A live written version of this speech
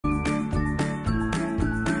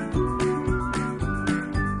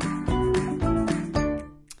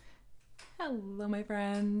Hello my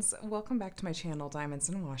friends, welcome back to my channel Diamonds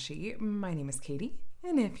and Washi. My name is Katie,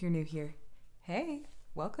 and if you're new here, hey,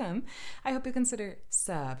 welcome. I hope you consider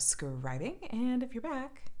subscribing, and if you're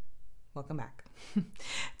back, welcome back.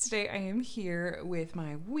 Today I am here with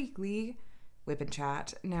my weekly WIP and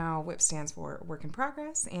Chat. Now WIP stands for work in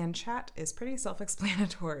progress and chat is pretty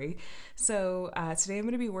self-explanatory. So today I'm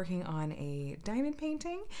going to be working on a diamond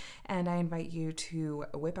painting, and I invite you to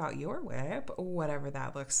whip out your WIP, whatever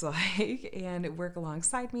that looks like, and work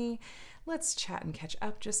alongside me. Let's chat and catch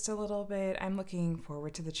up just a little bit. I'm looking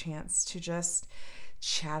forward to the chance to just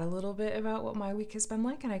chat a little bit about what my week has been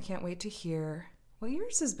like, and I can't wait to hear what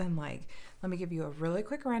yours has been like. Let me give you a really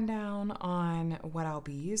quick rundown on what I'll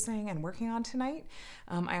be using and working on tonight.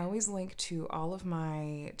 I always link to all of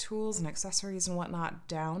my tools and accessories and whatnot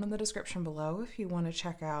down in the description below if you want to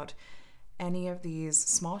check out any of these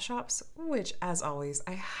small shops, which as always,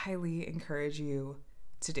 I highly encourage you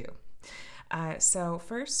to do. So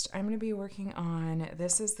first, I'm going to be working on,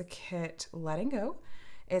 this is the kit Letting Go.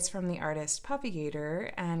 It's from the artist Puffy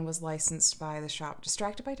Gator and was licensed by the shop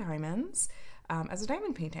Distracted by Diamonds. As a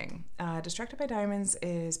diamond painting. Distracted by Diamonds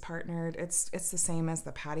is partnered, it's the same as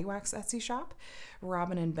the Patty Wax Etsy shop.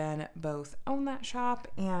 Robin and Ben both own that shop,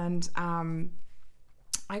 and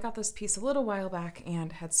I got this piece a little while back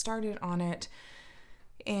and had started on it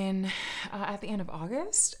in at the end of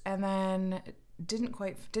August, and then didn't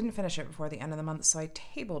finish it before the end of the month, so I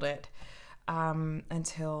tabled it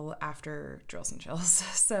until after Drills and Chills.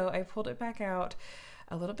 So I pulled it back out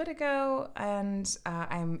a little bit ago, and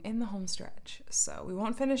I'm in the home stretch. So we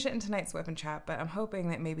won't finish it in tonight's WIP and Chat, but I'm hoping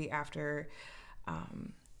that maybe after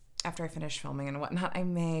I finish filming and whatnot, I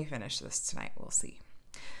may finish this tonight. We'll see.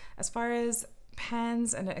 As far as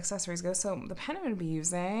pens and accessories go, so the pen I'm going to be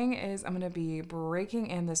using is, I'm going to be breaking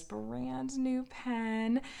in this brand new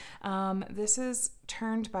pen. This is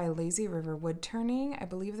turned by Lazy River Wood Turning. I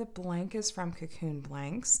believe the blank is from Cocoon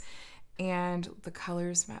Blanks. And the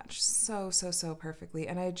colors match so perfectly.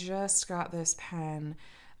 And I just got this pen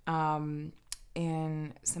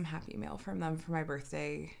in some happy mail from them for my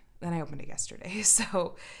birthday. Then I opened it yesterday.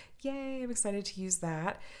 So yay, I'm excited to use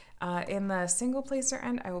that. In the single placer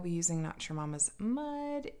end, I will be using Not Your Mama's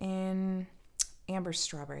Mud in Amber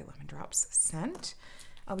Strawberry Lemon Drops scent.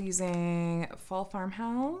 I'll be using Fall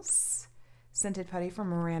Farmhouse Scented Putty from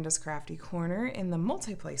Miranda's Crafty Corner in the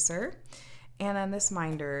multi-placer. And then this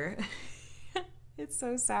minder, it's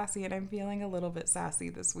so sassy, and I'm feeling a little bit sassy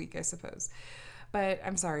this week, I suppose. But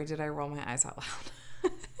I'm sorry, did I roll my eyes out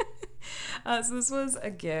loud? So this was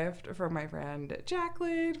a gift from my friend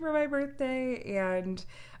Jacqueline for my birthday, and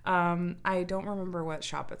I don't remember what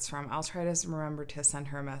shop it's from. I'll try to remember to send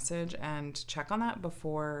her a message and check on that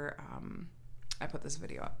before I put this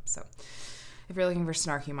video up. So if you're looking for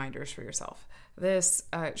snarky minders for yourself. This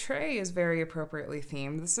tray is very appropriately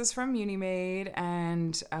themed. This is from Unimade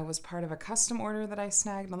and was part of a custom order that I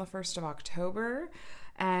snagged on the 1st of October.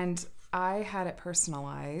 And I had it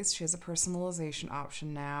personalized. She has a personalization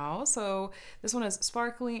option now. So this one is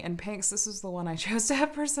sparkly and pinks. This is the one I chose to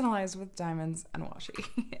have personalized with Diamonds and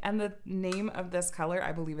Washi. And the name of this color,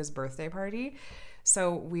 I believe, is Birthday Party.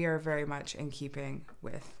 So we are very much in keeping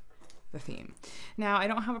with the theme. Now, I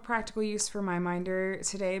don't have a practical use for my minder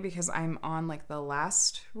today because I'm on like the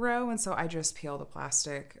last row, and so I just peel the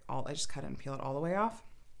plastic, I just cut it and peel it all the way off.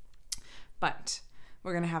 But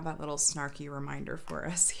we're gonna have that little snarky reminder for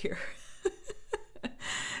us here.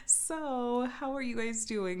 So, how are you guys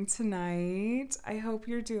doing tonight? I hope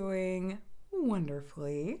you're doing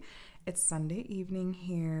wonderfully. It's Sunday evening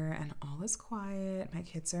here and all and my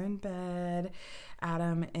kids are in bed.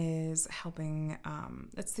 Adam is helping,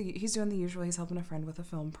 he's doing the usual, he's helping a friend with a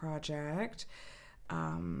film project.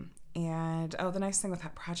 And oh, the nice thing with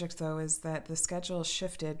that project though is that the schedule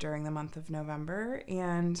shifted during the month of November,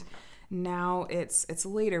 and now it's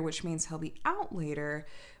later, which means he'll be out later,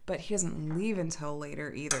 but he doesn't leave until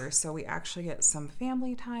later either. So we actually get some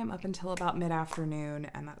family time up until about mid-afternoon,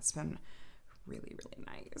 and that's been really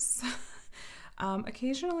nice.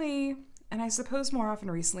 Occasionally, and I suppose more often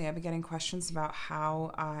recently, I've been getting questions about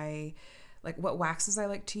how what waxes I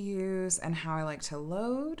like to use and how I like to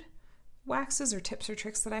load waxes, or tips or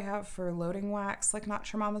tricks that I have for loading wax, like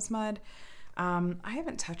Not Your Mama's Mud. I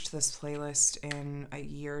haven't touched this playlist in a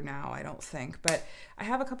year now, I don't think, but I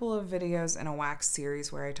have a couple of videos in a wax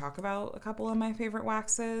series where I talk about a couple of my favorite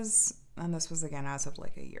waxes, and this was again as of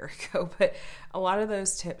like a year ago, but a lot of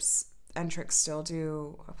those tips and tricks still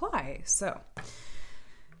do apply. So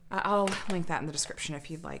I'll link that in the description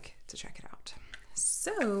if you'd like to check it out.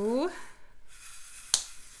 So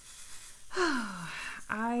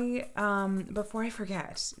before I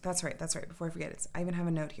forget, that's right, before I forget, I even have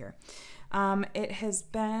a note here. It has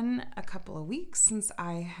been a couple of weeks since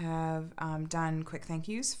I have done quick thank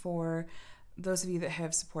yous for those of you that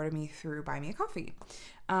have supported me through Buy Me a Coffee.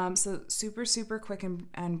 So super quick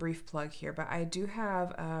and brief plug here, but I do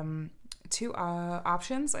have two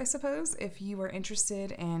options, I suppose, if you are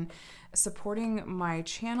interested in supporting my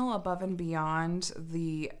channel above and beyond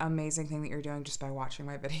the amazing thing that you're doing just by watching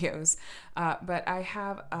my videos. But I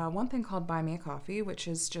have one thing called Buy Me a Coffee, which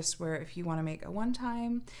is just where if you want to make a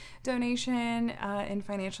one-time donation in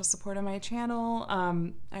financial support of my channel,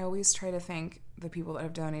 I always try to thank the people that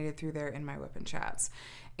have donated through there in my WIP and Chats.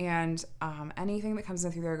 And anything that comes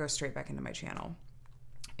in through there goes straight back into my channel.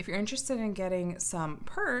 If you're interested in getting some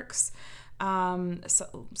perks,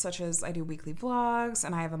 such as I do weekly vlogs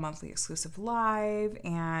and I have a monthly exclusive live,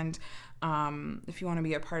 and if you want to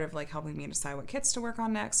be a part of like helping me decide what kits to work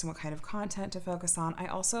on next and what kind of content to focus on, I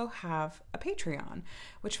also have a Patreon,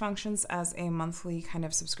 which functions as a monthly kind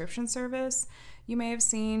of subscription service. You may have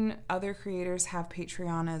seen other creators have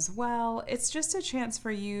Patreon as well. It's just a chance for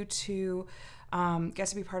you to get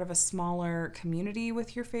to be part of a smaller community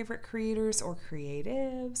with your favorite creators or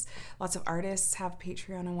creatives. Lots of artists have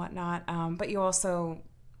Patreon and whatnot, but you also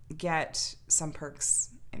get some perks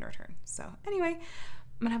in return. So anyway,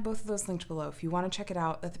 I'm gonna have both of those linked below. If you want to check it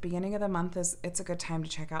out at the beginning of the month, it's a good time to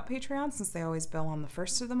check out Patreon since they always bill on the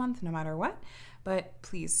first of the month no matter what. But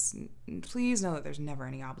please know that there's never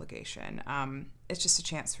any obligation. It's just a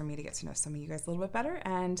chance for me to get to know some of you guys a little bit better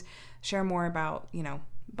and share more about, you know,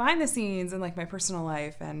 behind the scenes and like my personal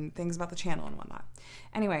life and things about the channel and whatnot.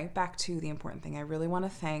 Anyway, back to the important thing. I really want to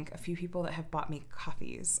thank a few people that have bought me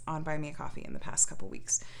coffees on Buy Me a Coffee in the past couple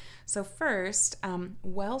weeks. So first,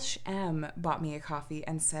 Welsh M bought me a coffee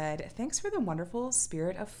and said, "Thanks for the wonderful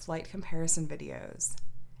Spirit of Flight comparison videos."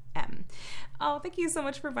 M. Oh, thank you so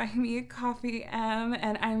much for buying me a coffee, M.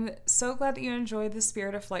 And I'm so glad that you enjoyed the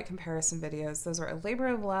Spirit of Flight comparison videos. Those are a labor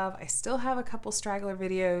of love. I still have a couple straggler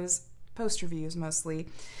videos, post reviews mostly,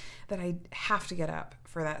 that I have to get up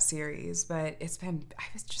for that series. But it's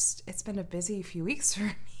been a busy few weeks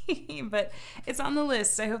for me, but it's on the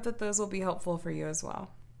list. I hope that those will be helpful for you as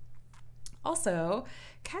well. Also,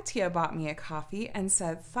 Katia bought me a coffee and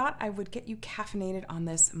said, "Thought I would get you caffeinated on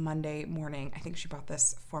this Monday morning." I think she bought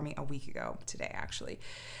this for me a week ago today, actually.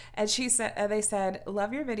 And she said, they said,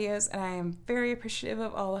 "Love your videos, and I am very appreciative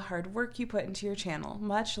of all the hard work you put into your channel.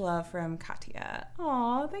 Much love from Katia."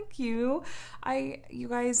 Aw, thank you. You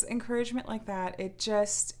guys, encouragement like that, it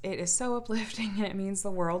is so uplifting and it means the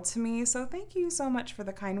world to me. So thank you so much for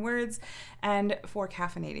the kind words and for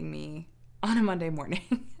caffeinating me on a Monday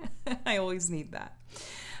morning. I always need that.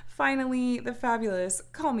 Finally, the fabulous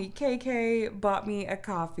Call Me KK bought me a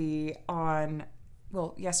coffee on,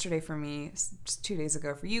 well, yesterday for me, just 2 days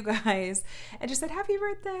ago for you guys, and just said, "Happy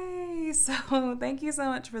birthday." So thank you so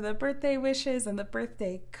much for the birthday wishes and the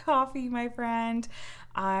birthday coffee, my friend.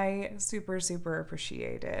 I super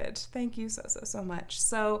appreciate it. Thank you so much.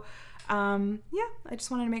 So yeah, I just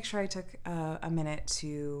wanted to make sure I took a minute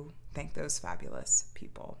to thank those fabulous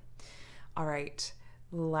people. All right,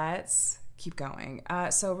 let's keep going.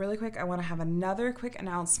 So really quick, I want to have another quick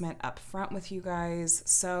announcement up front with you guys.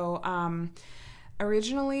 So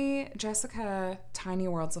originally, Jessica, Tiny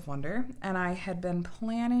Worlds of Wonder, and I had been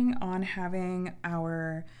planning on having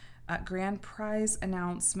our grand prize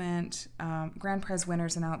announcement, grand prize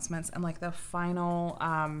winners announcements, and like the final,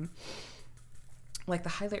 like the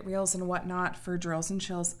highlight reels and whatnot for Drills and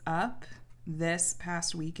Chills up this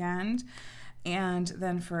past weekend. And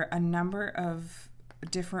then for a number of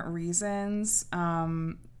different reasons,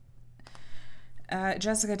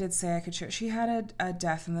 Jessica did say I could share. She had a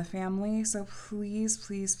death in the family, so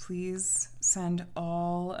please send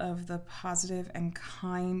all of the positive and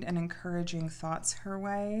kind and encouraging thoughts her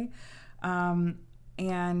way. And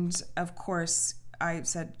of course, I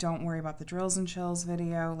said, don't worry about the Drills and Chills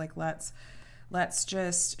video. Like, let's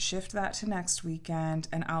just shift that to next weekend,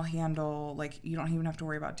 and I'll handle, like, you don't even have to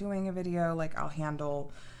worry about doing a video. Like, I'll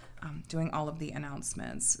handle doing all of the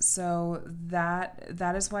announcements. So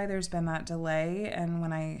that is why there's been that delay. And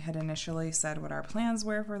when I had initially said what our plans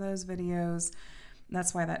were for those videos,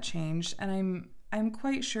 that's why that changed. And I'm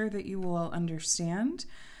quite sure that you will understand.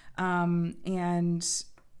 And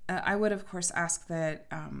I would, of course, ask that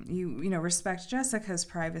you respect Jessica's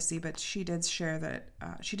privacy, but she did share that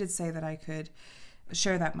she did say that I could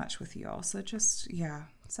share that much with you all. So just, yeah,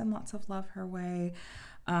 send lots of love her way,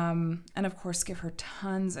 and of course, give her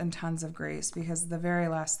tons and tons of grace, because the very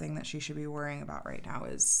last thing that she should be worrying about right now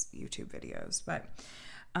is YouTube videos. But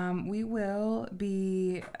we will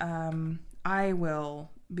be, I will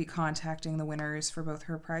be contacting the winners for both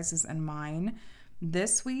her prizes and mine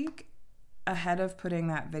this week. Ahead of putting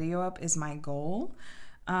that video up is my goal.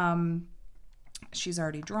 She's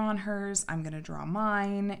already drawn hers. I'm going to draw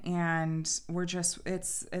mine, and we're just,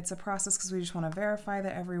 it's a process because we just want to verify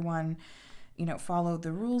that everyone, you know, followed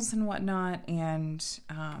the rules and whatnot, and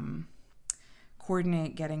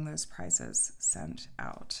coordinate getting those prizes sent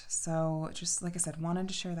out. So just like I said, wanted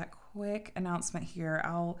to share that quick announcement here.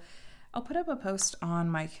 I'll put up a post on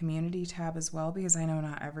my community tab as well, because I know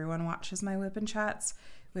not everyone watches my WIP and Chats,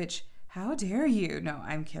 which, how dare you? No,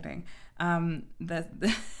 I'm kidding.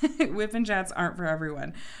 The WIP and Chats aren't for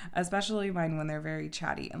everyone, especially mine when they're very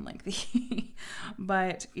chatty and lengthy.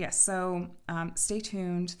 But yes, so stay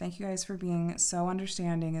tuned. Thank you guys for being so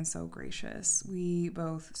understanding and so gracious. We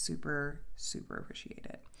both super, super appreciate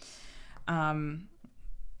it.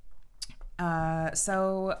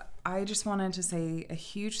 So I just wanted to say a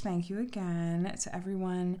huge thank you again to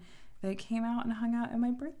everyone that came out and hung out at my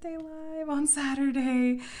birthday live on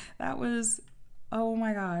Saturday. That was, oh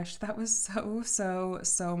my gosh, that was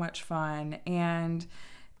so much fun. And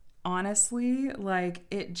honestly, like,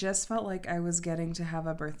 it just felt like I was getting to have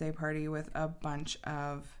a birthday party with a bunch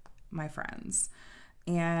of my friends.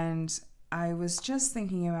 And I was just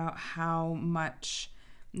thinking about how much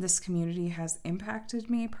this community has impacted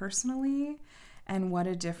me personally and what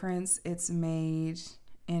a difference it's made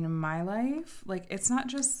in my life. Like, it's not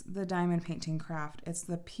just the diamond painting craft, it's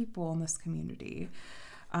the people in this community.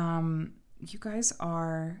 You guys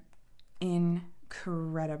are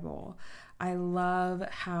incredible. I love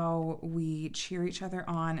how we cheer each other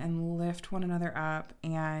on and lift one another up,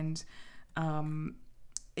 and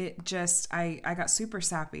it just, I got super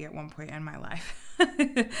sappy at one point in my life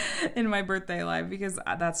in my birthday live, because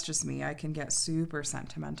that's just me. I can get super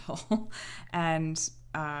sentimental, and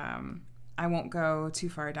I won't go too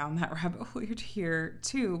far down that rabbit hole here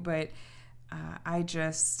too, but I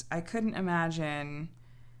couldn't imagine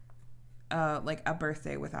like a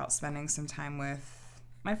birthday without spending some time with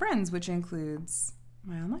my friends, which includes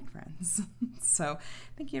my online friends. So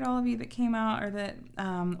thank you to all of you that came out or that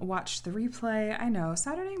watched the replay. I know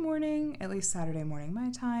Saturday morning, at least Saturday morning my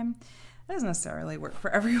time, that doesn't necessarily work for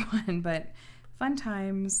everyone, but fun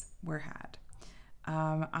times were had.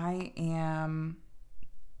 I'm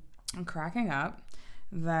cracking up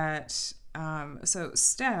that so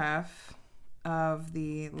Steph of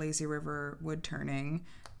the Lazy River wood turning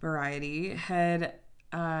variety had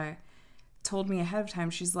told me ahead of time.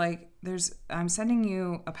 She's like, I'm sending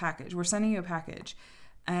you a package. We're sending you a package.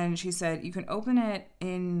 And she said, you can open it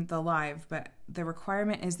in the live, but the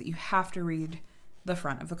requirement is that you have to read the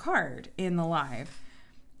front of the card in the live.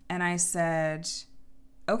 And I said,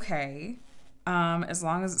 okay, as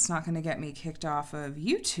long as it's not going to get me kicked off of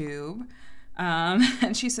YouTube.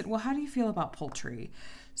 And she said, well, how do you feel about poultry?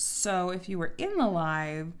 So if you were in the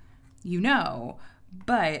live, you know.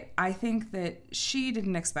 But I think that she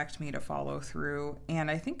didn't expect me to follow through, and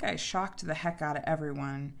I think I shocked the heck out of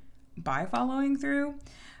everyone by following through.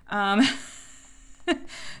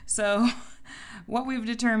 So what we've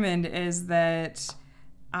determined is that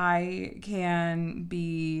I can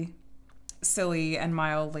be silly and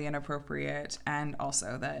mildly inappropriate, and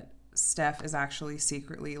also that Steph is actually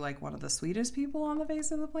secretly like one of the sweetest people on the face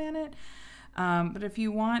of the planet. But if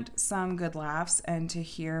you want some good laughs and to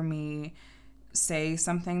hear me say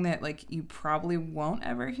something that like you probably won't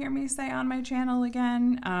ever hear me say on my channel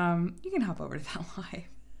again, you can hop over to that live.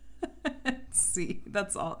 See,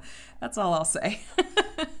 that's all I'll say.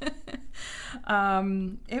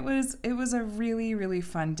 It was a really, really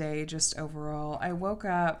fun day just overall. I woke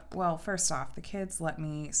up, well, first off, the kids let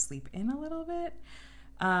me sleep in a little bit.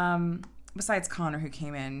 Besides Connor, who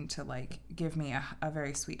came in to like give me a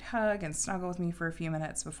very sweet hug and snuggle with me for a few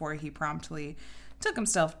minutes before he promptly took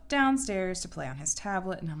himself downstairs to play on his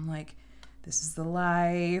tablet. And I'm like, this is the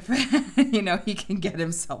life. You know, he can get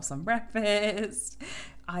himself some breakfast.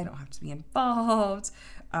 I don't have to be involved.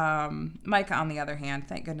 Micah, on the other hand,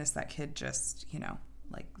 thank goodness that kid just, you know,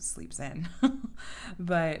 like sleeps in.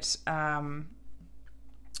 But so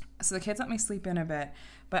the kids let me sleep in a bit,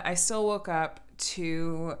 but I still woke up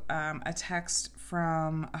to a text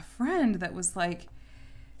from a friend that was like,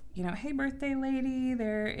 you know, hey, birthday lady,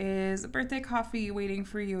 there is a birthday coffee waiting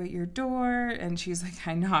for you at your door. And she's like,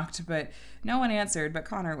 I knocked, but no one answered, but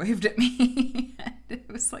Connor waved at me. And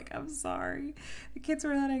it was like, I'm sorry. The kids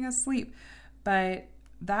were letting us sleep. But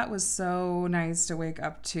that was so nice to wake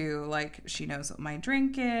up to. Like, she knows what my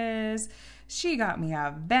drink is. She got me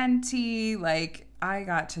a venti. Like, I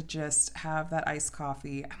got to just have that iced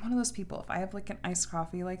coffee. I'm one of those people, if I have like an iced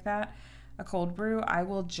coffee like that, a cold brew, I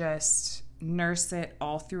will just nurse it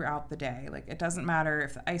all throughout the day. Like, it doesn't matter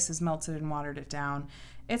if the ice is melted and watered it down.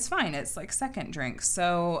 It's fine. It's like second drink.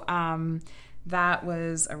 So that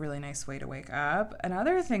was a really nice way to wake up.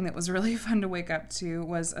 Another thing that was really fun to wake up to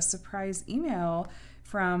was a surprise email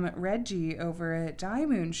from Reggie over at Dye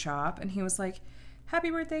Moon Shop. And he was like,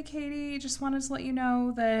 "Happy birthday, Katie. Just wanted to let you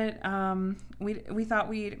know that we thought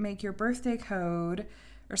we'd make your birthday code,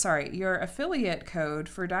 or sorry, your affiliate code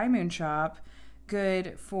for Dye Moon Shop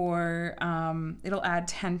good for, it'll add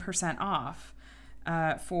 10% off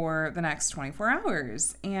for the next 24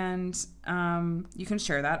 hours. And you can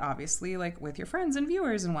share that, obviously, like with your friends and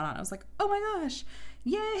viewers and whatnot." I was like, "Oh my gosh,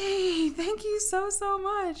 yay, thank you so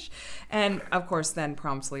much." And of course then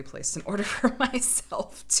promptly placed an order for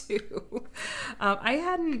myself too. I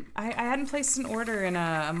hadn't placed an order in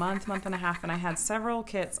a month and a half, and I had several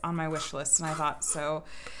kits on my wish list, and I thought, so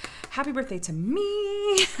happy birthday to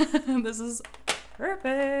me. This is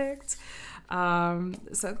perfect.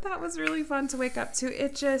 So that was really fun to wake up to.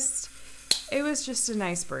 It was just a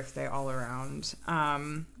nice birthday all around.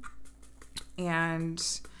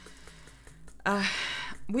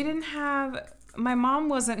 We didn't have, my mom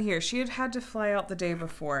wasn't here. She had to fly out the day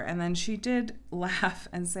before, and then she did laugh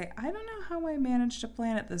and say, "I don't know how I managed to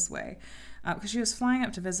plan it this way," because she was flying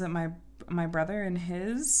up to visit my brother and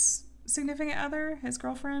his significant other, his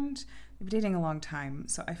girlfriend. They've been dating a long time,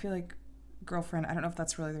 so I feel like girlfriend, I don't know if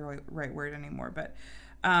that's really the right word anymore, but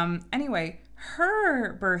anyway,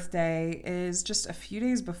 her birthday is just a few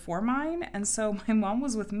days before mine, and so my mom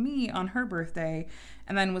was with me on her birthday,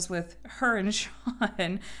 and then was with her and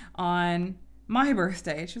Sean on my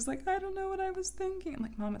birthday. She was like, "I don't know what I was thinking." I'm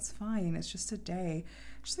like, "Mom, it's fine. It's just a day."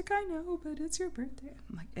 She's like, "I know, but it's your birthday."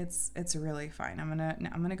 I'm like, It's really fine. I'm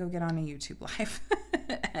gonna go get on a YouTube live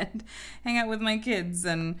and hang out with my kids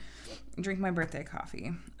and drink my birthday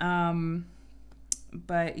coffee."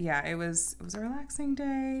 But yeah, it was a relaxing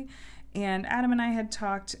day, and Adam and I had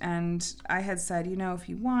talked, and I had said, if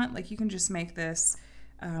you want, like, you can just make this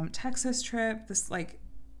Texas trip, this like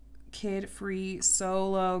kid-free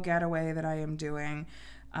solo getaway that I am doing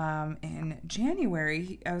in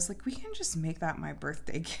January. I was like, we can just make that my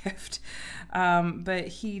birthday gift. But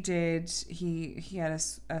he had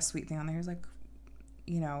a sweet thing on there. He was like,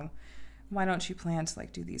 "Why don't you plan to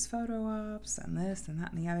like do these photo ops and this and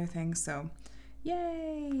that and the other thing?" So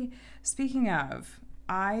yay. Speaking of,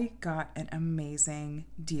 I got an amazing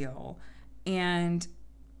deal. And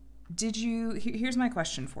here's my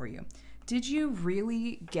question for you. Did you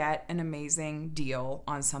really get an amazing deal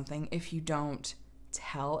on something if you don't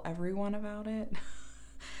tell everyone about it?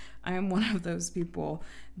 I am one of those people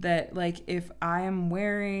that, like, if I am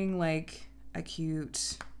wearing like a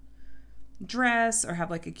cute dress or have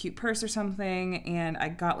like a cute purse or something, and I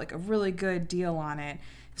got like a really good deal on it,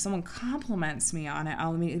 if someone compliments me on it,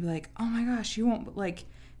 I'll immediately be like, "Oh my gosh, you won't, like,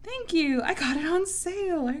 thank you, I got it on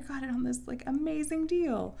sale, I got it on this like amazing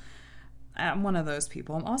deal." I'm one of those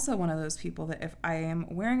people. I'm also one of those people that if I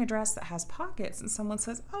am wearing a dress that has pockets and someone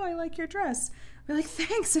says, "Oh, I like your dress," I'll be like,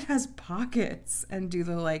 "Thanks, it has pockets," and do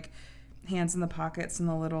the like hands in the pockets and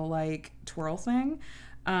the little like twirl thing.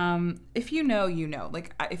 If you know,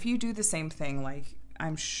 like, if you do the same thing, like,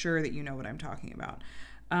 I'm sure that you know what I'm talking about.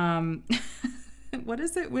 What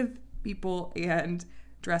is it with people and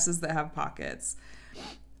dresses that have pockets?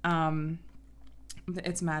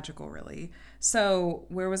 It's magical, really. So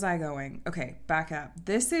where was I going? Okay, back up.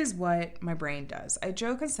 This is what my brain does. I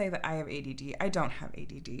joke and say that I have ADD. I don't have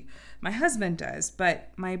ADD. My husband does,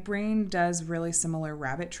 but my brain does really similar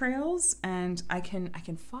rabbit trails, and I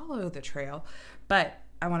can follow the trail, but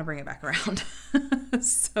I want to bring it back around.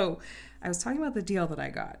 So I was talking about the deal that I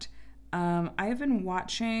got. I have been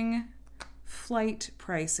watching flight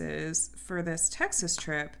prices for this Texas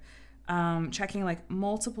trip, checking like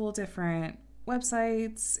multiple different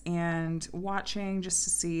websites and watching just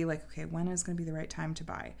to see like, okay, when is going to be the right time to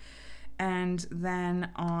buy. And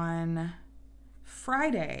then on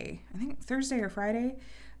Friday, I think Thursday or Friday,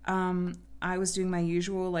 I was doing my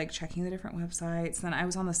usual like checking the different websites. Then I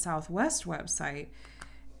was on the Southwest website,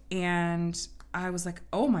 and I was like,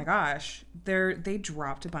 oh my gosh, they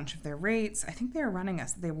dropped a bunch of their rates. I think they were running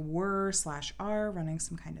some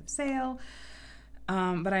kind of sale.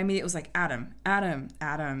 But I immediately was like, Adam,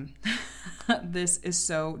 this is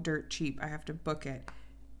so dirt cheap. I have to book it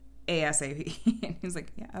ASAP. And he's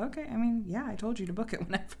like, yeah, okay. I mean, yeah, I told you to book it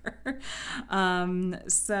whenever.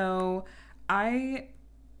 So I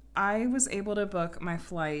was able to book my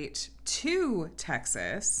flight to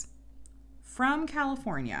Texas from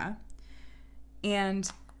California,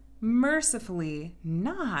 and mercifully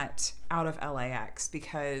not out of LAX,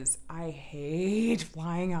 because I hate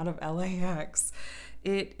flying out of LAX.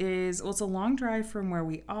 Well, it's a long drive from where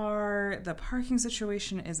we are. The parking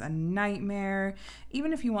situation is a nightmare.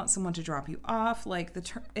 Even if you want someone to drop you off, like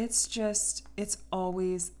it's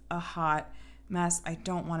always a hot mess. I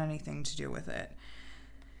don't want anything to do with it.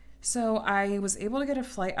 So I was able to get a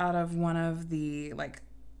flight out of one of the, like,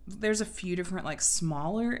 there's a few different, like,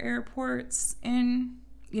 smaller airports in,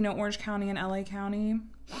 Orange County and LA County.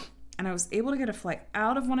 And I was able to get a flight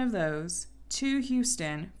out of one of those to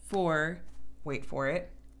Houston for, wait for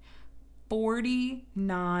it,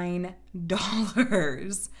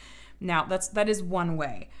 $49. Now, that is one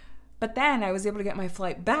way. But then I was able to get my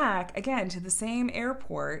flight back, again, to the same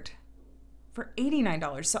airport for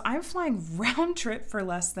 $89. So I'm flying round trip for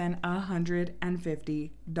less than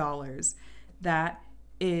 $150. That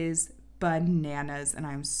is bananas, and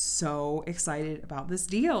I'm so excited about this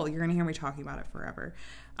deal. You're going to hear me talking about it forever.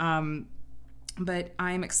 But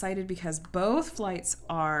I'm excited because both flights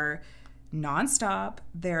are nonstop.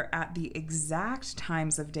 They're at the exact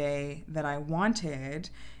times of day that I wanted,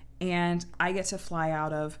 and I get to fly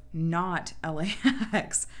out of not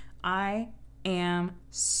LAX. I am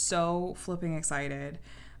so flipping excited.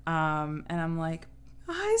 And I'm like,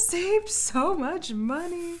 I saved so much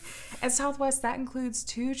money. At Southwest, that includes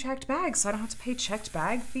 2 checked bags, so I don't have to pay checked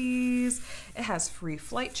bag fees. It has free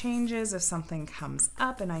flight changes if something comes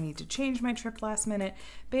up and I need to change my trip last minute.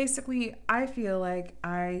 Basically, I feel like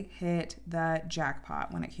I hit the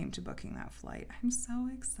jackpot when it came to booking that flight. I'm so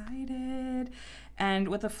excited. And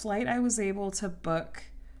with the flight I was able to book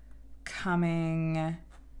coming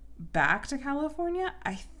back to California,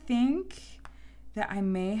 I think that I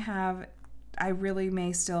really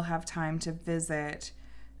may still have time to visit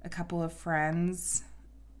a couple of friends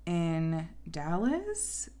in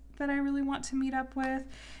Dallas that I really want to meet up with.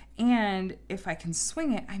 And if I can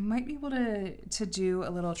swing it, I might be able to do a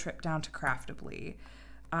little trip down to Craftably.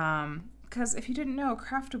 Because if you didn't know,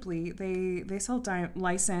 Craftably, they sell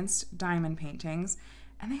licensed diamond paintings,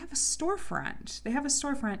 and they have a storefront. They have a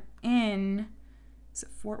storefront in, is it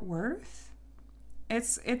Fort Worth?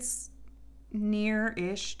 It's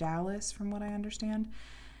near-ish Dallas, from what I understand.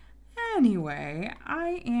 Anyway,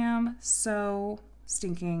 I am so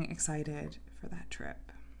stinking excited for that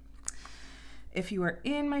trip. If you are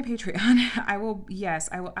in my Patreon, I will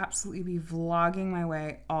absolutely be vlogging my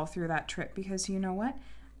way all through that trip, because you know what?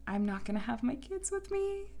 I'm not going to have my kids with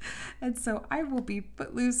me. And so I will be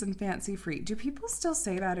footloose and fancy free. Do people still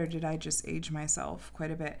say that, or did I just age myself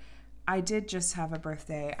quite a bit? I did just have a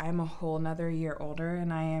birthday. I'm a whole nother year older,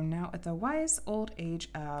 and I am now at the wise old age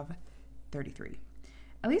of 33.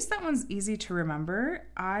 At least that one's easy to remember.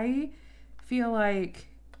 I feel like,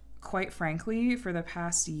 quite frankly, for the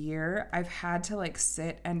past year, I've had to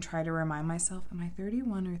sit and try to remind myself, am I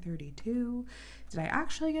 31 or 32? Did I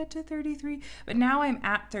actually get to 33? But now I'm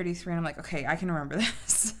at 33, and I'm like, okay, I can remember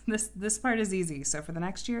this. This part is easy. So for the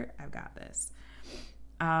next year, I've got this.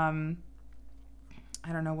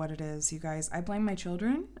 I don't know what it is, you guys. I blame my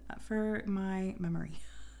children for my memory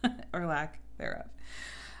or lack thereof.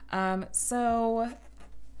 So,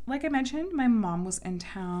 like I mentioned, my mom was in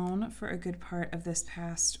town for a good part of this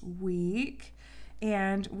past week,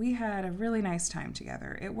 and we had a really nice time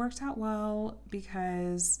together. It worked out well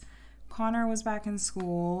because Connor was back in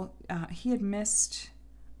school. He had missed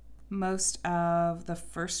most of the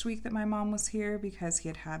first week that my mom was here because he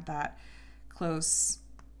had that close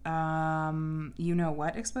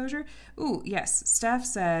you-know-what exposure. Ooh, yes, Steph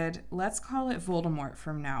said, let's call it Voldemort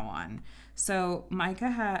from now on. So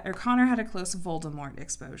Connor had a close Voldemort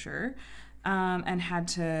exposure, and had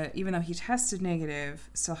to, even though he tested negative,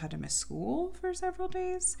 still had to miss school for several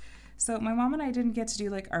days. So my mom and I didn't get to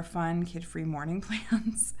do our fun kid-free morning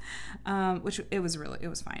plans, which it was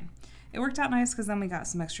fine. It worked out nice because then we got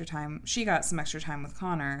some extra time. She got some extra time with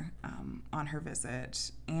Connor on her visit,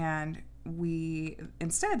 and we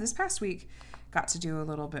instead this past week got to do a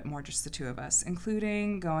little bit more, just the two of us,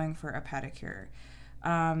 including going for a pedicure.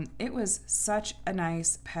 It was such a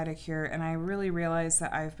nice pedicure, and I really realized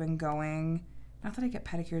that I've been going, not that I get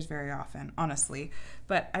pedicures very often, honestly,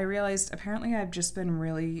 but I realized apparently I've just been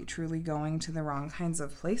really truly going to the wrong kinds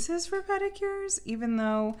of places for pedicures, even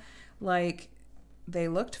though they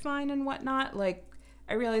looked fine and whatnot.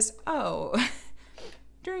 I realized,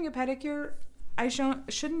 during a pedicure, I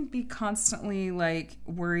shouldn't be constantly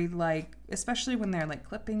worried, especially when they're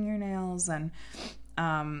clipping your nails and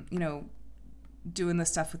doing the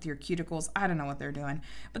stuff with your cuticles. I don't know what they're doing,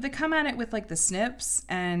 but they come at it with the snips,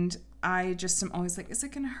 and I just am always is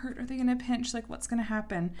it gonna hurt? Are they gonna pinch? What's gonna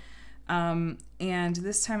happen? And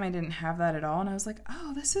this time I didn't have that at all, and I was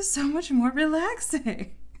this is so much more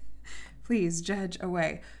relaxing. Please judge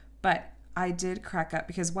away. But I did crack up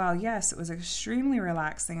because while, yes, it was extremely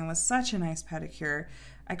relaxing and was such a nice pedicure,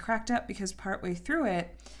 I cracked up because partway through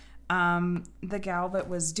it, the gal that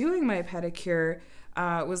was doing my pedicure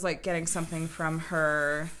was like getting something from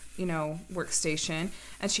her, workstation.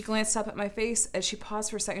 And she glanced up at my face and she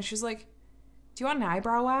paused for a second. She was like, "Do you want an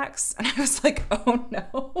eyebrow wax?" And I was like, "Oh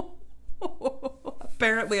no."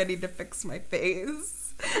 Apparently I need to fix my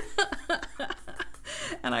face.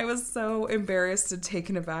 And I was so embarrassed and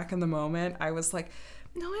taken aback in the moment. I was like,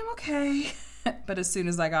 "No, I'm okay." But as soon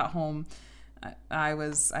as I got home, I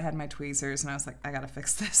had my tweezers and I was like, "I gotta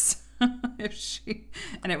fix this."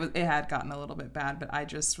 It had gotten a little bit bad, but I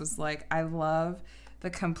just was like, I love the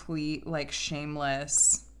complete, like,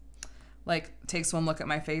 shameless, like, takes one look at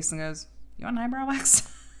my face and goes, "You want an eyebrow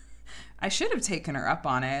wax?" I should have taken her up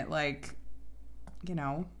on it, like,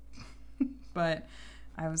 but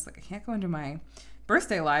I was like, I can't go into my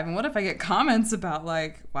birthday live, and what if I get comments about,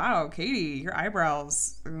 like, "Wow, Katie, your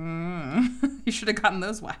eyebrows, you should have gotten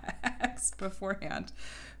those waxed beforehand."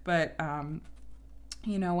 But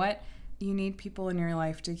you know what? You need people in your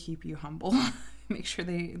life to keep you humble. Make sure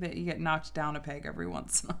that you get knocked down a peg every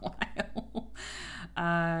once in a while.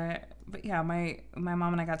 But yeah, my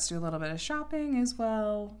mom and I got to do a little bit of shopping as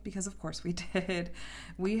well, because of course we did.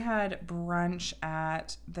 We had brunch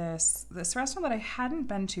at this restaurant that I hadn't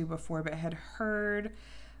been to before, but had heard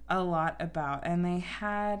a lot about. And they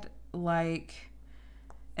had and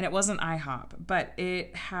it wasn't IHOP, but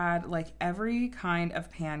it had like every kind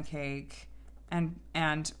of pancake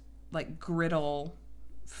and like griddle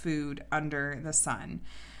food under the sun.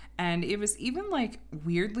 And it was even like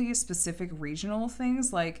weirdly specific regional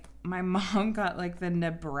things. Like my mom got like the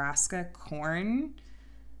Nebraska corn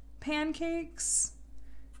pancakes,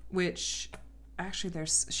 which actually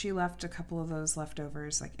she left a couple of those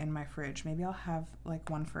leftovers like in my fridge. Maybe I'll have like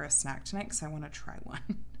one for a snack tonight because I want to try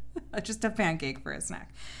one. Just a pancake for a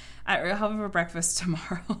snack. I'll have it for breakfast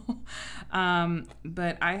tomorrow.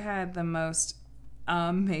 But I had the most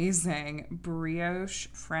amazing brioche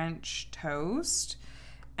French toast,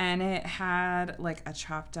 and it had like a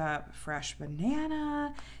chopped up fresh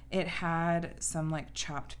banana. It had some like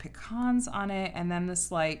chopped pecans on it, and then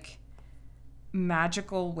this like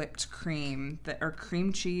magical whipped cream or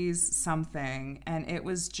cream cheese something, and it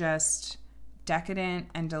was just decadent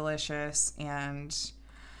and delicious. And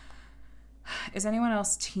is anyone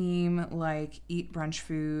else team like eat brunch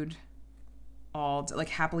food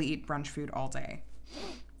happily eat brunch food all day?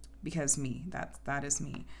 Because that is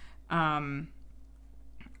me. I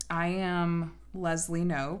am Leslie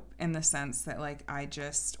Knope in the sense that like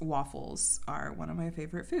waffles are one of my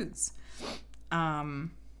favorite foods.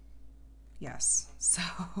 Yes.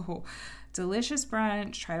 So delicious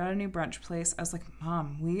brunch, tried out a new brunch place. I was like,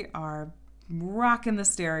 "Mom, we are rocking the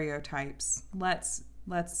stereotypes. Let's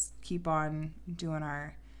keep on doing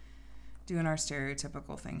our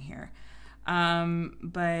stereotypical thing here."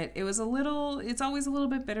 But it's always a little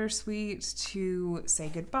bit bittersweet to say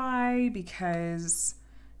goodbye because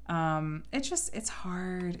it's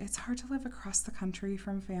hard. It's hard to live across the country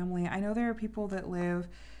from family. I know there are people that live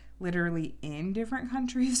literally in different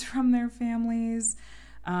countries from their families.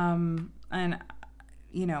 And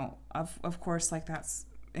of course, like, that's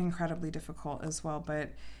incredibly difficult as well, but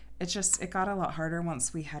it got a lot harder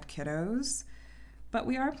once we had kiddos. But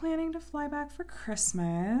we are planning to fly back for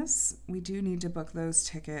Christmas. We do need to book those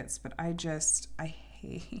tickets, but I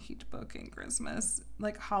hate booking Christmas,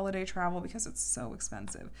 like holiday travel, because it's so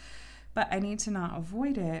expensive. But I need to not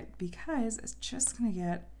avoid it because it's just going to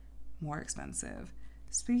get more expensive.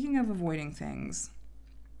 Speaking of avoiding things,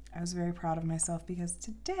 I was very proud of myself because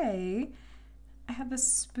today I had the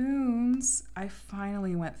spoons. I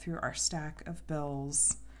finally went through our stack of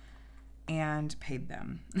bills and paid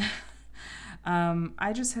them.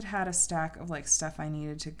 I just had a stack of like stuff I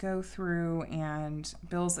needed to go through and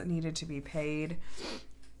bills that needed to be paid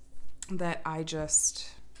that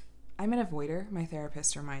I'm an avoider. My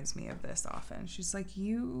therapist reminds me of this often. She's like,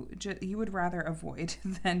 you would rather avoid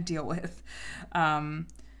than deal with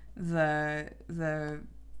the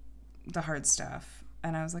hard stuff.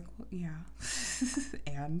 And I was like, well, yeah.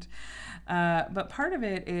 But part of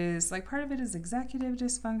it is executive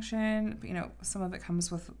dysfunction. Some of it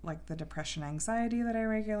comes with like the depression, anxiety that I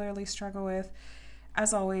regularly struggle with.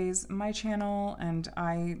 As always, my channel, and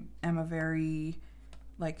I am a very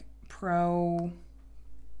like pro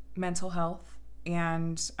mental health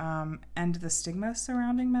and the stigma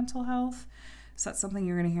surrounding mental health. So that's something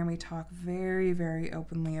you're going to hear me talk very, very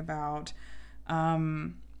openly about.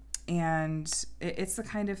 And it's the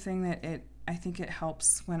kind of thing that I think it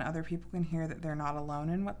helps when other people can hear that they're not alone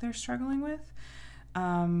in what they're struggling with.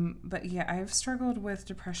 But yeah, I've struggled with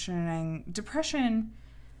depression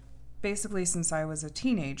basically since I was a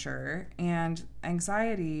teenager, and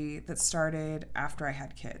anxiety that started after I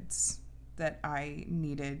had kids that I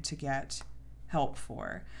needed to get help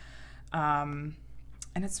for. And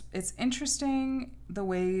it's interesting the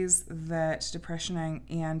ways that depression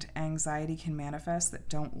and anxiety can manifest that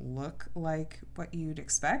don't look like what you'd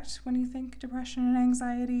expect when you think depression and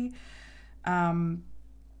anxiety.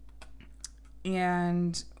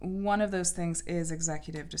 And one of those things is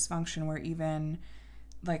executive dysfunction, where even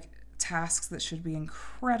like tasks that should be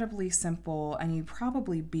incredibly simple, and you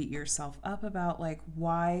probably beat yourself up about, like,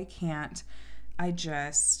 why can't I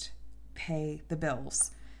just pay the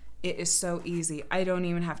bills? It is so easy. I don't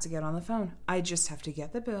even have to get on the phone. I just have to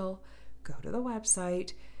get the bill, go to the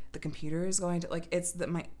website. The computer is going to, like, it's that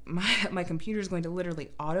my computer is going to literally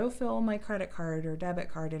autofill my credit card or debit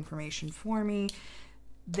card information for me.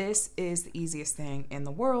 This is the easiest thing in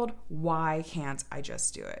the world. Why can't I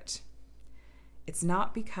just do it? It's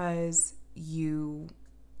not because you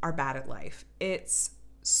are bad at life. It's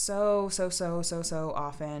so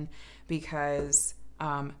often because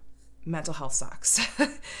mental health sucks.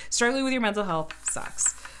 Struggling with your mental health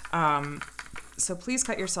sucks. So please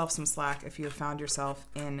cut yourself some slack if you have found yourself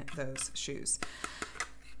in those shoes.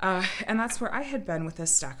 And that's where I had been with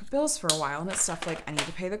this stack of bills for a while. And it's stuff like, I need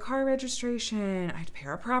to pay the car registration. I need to pay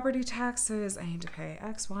our property taxes. I need to pay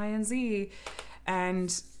X, Y, and Z.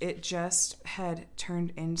 And it just had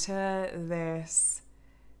turned into this,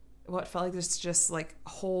 what felt like this just like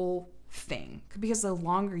whole thing. Because the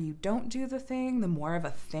longer you don't do the thing, the more of a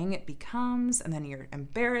thing it becomes. And then you're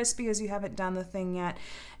embarrassed because you haven't done the thing yet.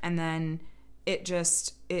 And then it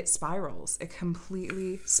spirals. It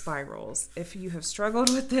completely spirals. If you have struggled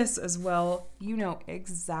with this as well, you know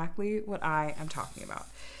exactly what I am talking about.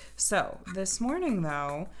 So this morning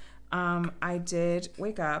though, I did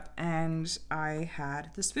wake up and I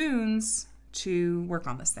had the spoons to work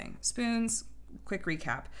on this thing. Spoons, quick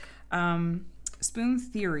recap. Spoon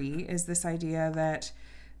theory is this idea that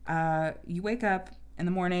you wake up in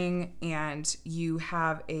the morning and you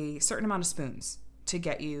have a certain amount of spoons to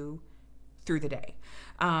get you through the day.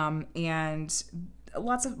 And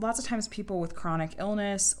lots of times people with chronic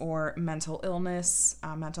illness or mental illness,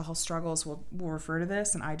 mental health struggles will refer to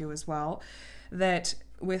this, and I do as well, that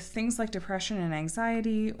with things like depression and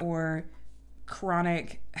anxiety or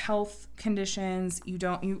chronic health conditions, you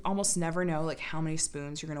almost never know like how many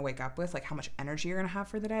spoons you're going to wake up with, like how much energy you're going to have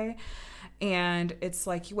for the day. And it's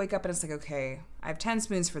like you wake up and it's like, okay, I have 10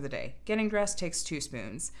 spoons for the day. Getting dressed takes 2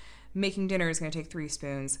 spoons. Making dinner is going to take 3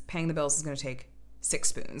 spoons. Paying the bills is going to take 6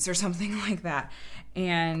 spoons or something like that.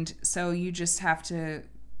 And so you just have to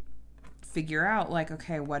figure out like,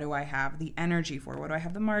 okay, what do I have the energy for? What do I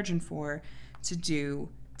have the margin for to do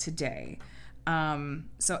today?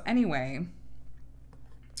 So anyway,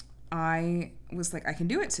 I was like, I can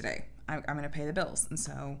do it today. I'm going to pay the bills. And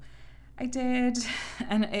so I did.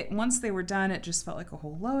 And once they were done, it just felt like a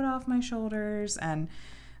whole load off my shoulders. And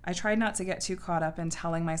I tried not to get too caught up in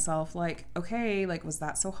telling myself like, okay, like, was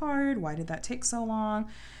that so hard? Why did that take so long?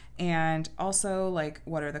 And also, like,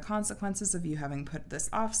 what are the consequences of you having put this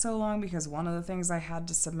off so long? Because one of the things I had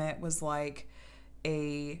to submit was like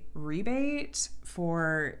a rebate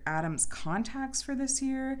for Adam's contacts for this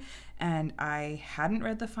year, and I hadn't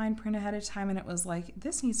read the fine print ahead of time, and it was like,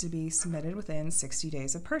 this needs to be submitted within 60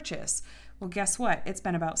 days of purchase. Well, guess what? It's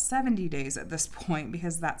been about 70 days at this point,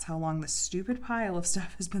 because that's how long the stupid pile of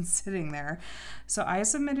stuff has been sitting there. So I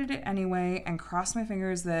submitted it anyway and crossed my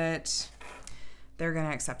fingers that they're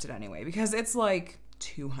gonna accept it anyway, because it's like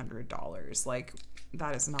 $200. Like,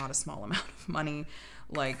 that is not a small amount of money.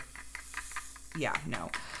 Like, yeah, no.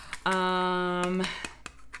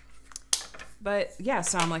 But yeah,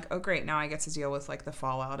 so I'm like, oh great, now I get to deal with like the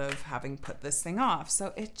fallout of having put this thing off.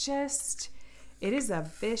 So it is a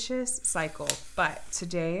vicious cycle. But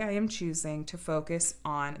today I am choosing to focus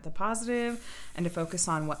on the positive and to focus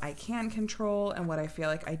on what I can control and what I feel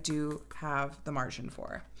like I do have the margin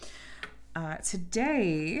for.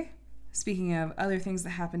 Today, speaking of other things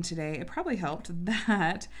that happened today, it probably helped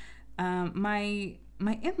that my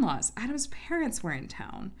in-laws, Adam's parents, were in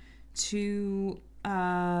town to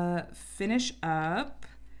finish up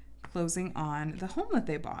closing on the home that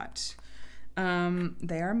they bought.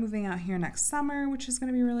 They are moving out here next summer, which is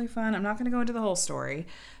going to be really fun. I'm not going to go into the whole story,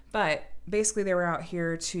 but basically they were out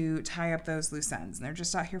here to tie up those loose ends, and they're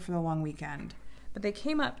just out here for the long weekend. But they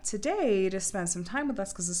came up today to spend some time with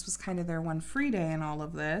us because this was kind of their one free day in all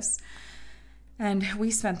of this. And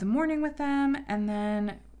we spent the morning with them, and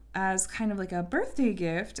then as kind of like a birthday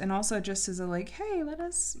gift, and also just as a like, hey, let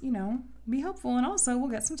us, be helpful, and also we'll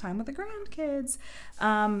get some time with the grandkids.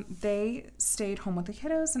 They stayed home with the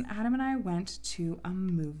kiddos, and Adam and I went to a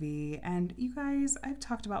movie. And you guys, I've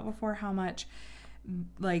talked about before how much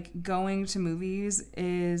like going to movies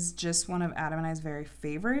is just one of Adam and I's very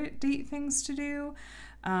favorite date things to do.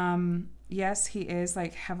 Yes, he is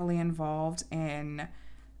like heavily involved in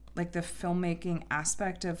like the filmmaking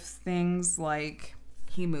aspect of things. Like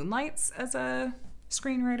he moonlights as a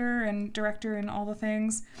screenwriter and director and all the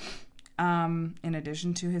things, in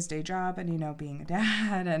addition to his day job and, being a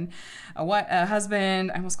dad and a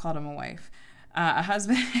husband. I almost called him a wife. A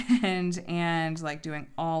husband and like doing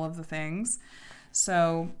all of the things.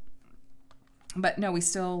 So, but no, we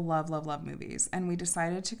still love movies. And we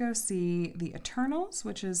decided to go see The Eternals,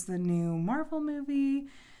 which is the new Marvel movie.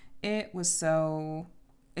 It was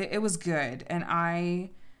it was good. And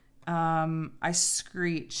I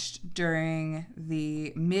screeched during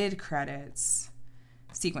the mid-credits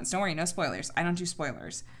sequence. Don't worry, no spoilers. I don't do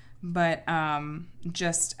spoilers. But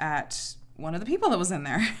just at one of the people that was in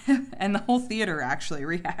there, and the whole theater actually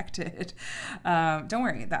reacted. Don't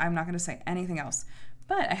worry, that I'm not going to say anything else.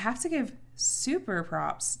 But I have to give super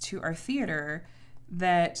props to our theater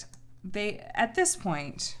that they, at this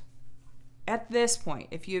point,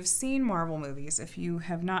 if you've seen Marvel movies, if you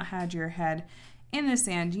have not had your head in the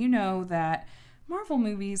sand, you know that Marvel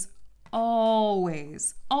movies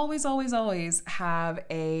always have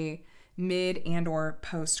a mid and or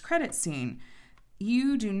post credit scene.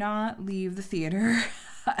 You do not leave the theater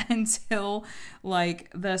until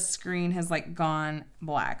like the screen has like gone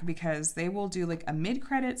black, because they will do like a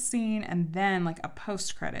mid-credit scene and then like a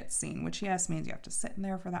post-credit scene, which yes means you have to sit in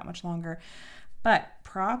there for that much longer. But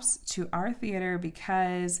props to our theater,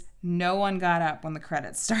 because no one got up when the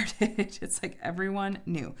credits started. It's like everyone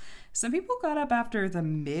knew. Some people got up after the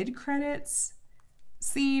mid-credits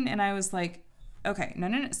scene, and I was like, okay,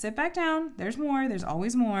 no, sit back down. There's more. There's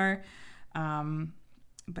always more.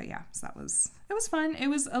 But yeah, so it was fun. It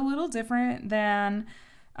was a little different than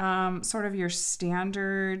sort of your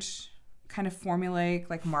standard kind of formulaic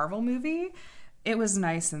like Marvel movie. It was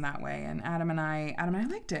nice in that way, and Adam and I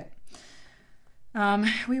liked it.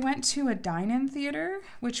 We went to a dine-in theater,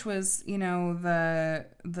 which was, the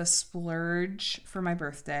splurge for my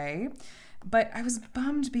birthday. But I was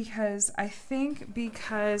bummed because I think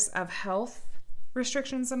because of health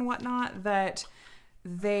restrictions and whatnot, that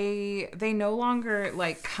they no longer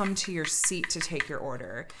like come to your seat to take your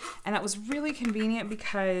order. And that was really convenient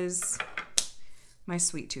because my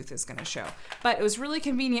sweet tooth is going to show. But it was really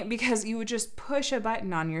convenient because you would just push a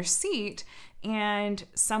button on your seat and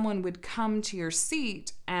someone would come to your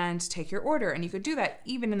seat and take your order. And you could do that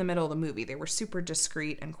even in the middle of the movie. They were super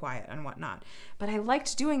discreet and quiet and whatnot. But I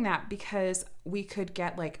liked doing that because we could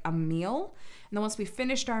get like a meal. And then once we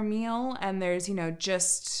finished our meal and there's,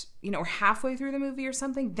 we're halfway through the movie or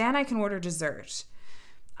something, then I can order dessert.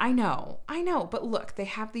 I know. But look, they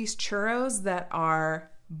have these churros that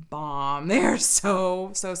are bomb. They're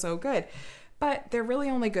so good. But they're really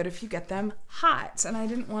only good if you get them hot. And I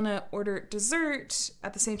didn't want to order dessert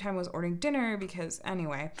at the same time I was ordering dinner because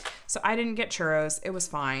anyway. So I didn't get churros. It was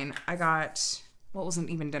fine. I got, well, it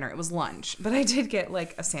wasn't even dinner. It was lunch. But I did get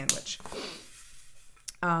like a sandwich.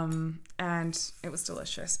 And it was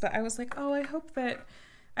delicious. But I was like, oh, I hope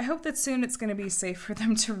that soon it's going to be safe for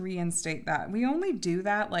them to reinstate that. We only do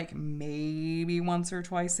that like maybe once or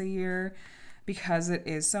twice a year, because it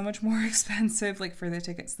is so much more expensive, like for the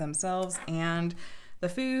tickets themselves and the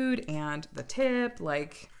food and the tip.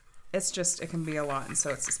 Like it can be a lot. And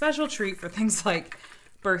so it's a special treat for things like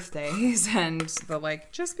birthdays and the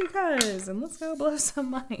like, just because, and let's go blow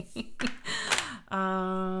some money. We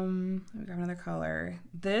got another color.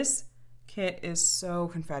 This kit is so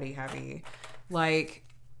confetti heavy. Like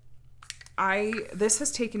this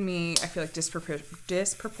has taken me, I feel like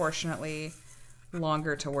disproportionately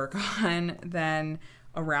longer to work on than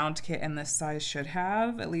a round kit in this size should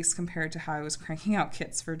have, at least compared to how I was cranking out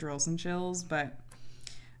kits for drills and chills, but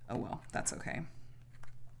oh well, that's okay.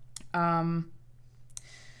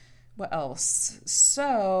 What else?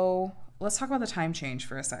 So let's talk about the time change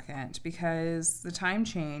for a second, because the time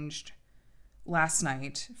changed last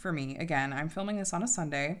night for me. Again, I'm filming this on a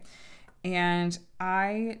Sunday, and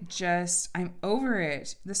I'm over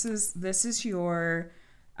it. This is your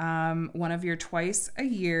one of your twice a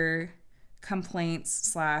year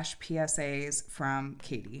complaints / PSAs from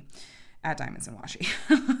Katie at Diamonds and Washi,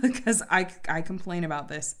 because I complain about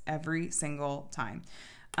this every single time.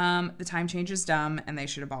 The time change is dumb and they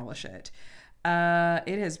should abolish it.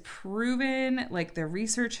 It has proven, like the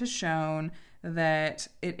research has shown, that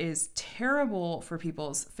it is terrible for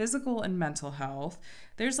people's physical and mental health.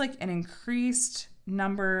 There's like an increased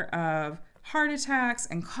number of heart attacks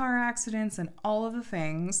and car accidents and all of the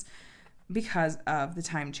things because of the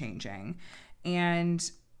time changing.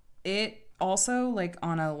 And it also, like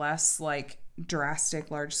on a less like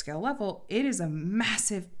drastic large scale level, it is a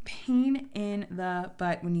massive pain in the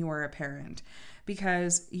butt when you are a parent,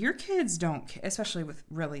 because your kids don't, especially with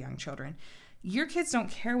really young children, your kids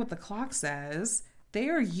don't care what the clock says. They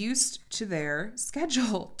are used to their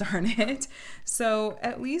schedule, darn it. So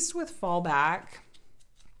at least with fallback,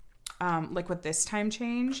 like with this time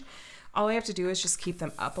change, all I have to do is just keep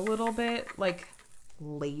them up a little bit, like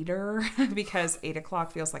later, because 8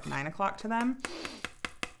 o'clock feels like 9 o'clock to them.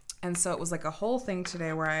 And so it was like a whole thing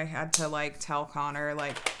today where I had to like tell Connor,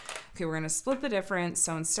 like, okay, we're going to split the difference.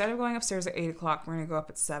 So instead of going upstairs at 8 o'clock, we're going to go up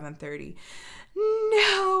at 7:30.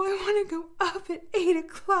 No, I want to go up at 8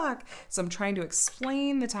 o'clock. So I'm trying to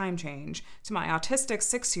explain the time change to my autistic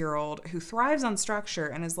 6-year-old who thrives on structure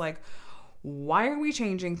and is like, why are we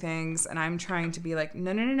changing things? And I'm trying to be like,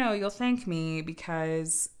 no, you'll thank me,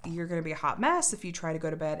 because you're going to be a hot mess if you try to go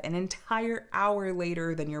to bed an entire hour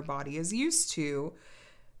later than your body is used to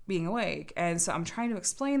being awake. And so I'm trying to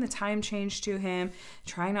explain the time change to him,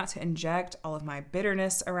 trying not to inject all of my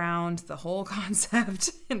bitterness around the whole concept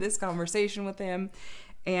in this conversation with him.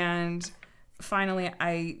 And finally,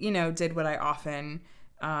 I, did what I often,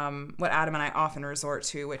 what Adam and I often resort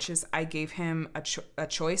to, which is I gave him a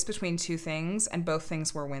choice between two things, and both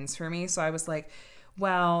things were wins for me. So I was like,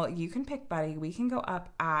 well, you can pick, buddy. We can go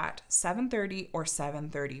up at 7:30 or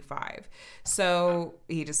 7:35. So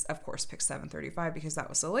he just, of course, picked 7:35 because that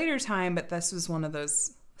was a later time. But this was one of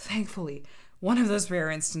those, thankfully, one of those rare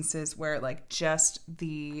instances where like just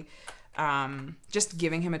giving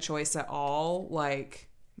him a choice at all, like,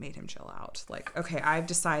 made him chill out. Like, okay, I've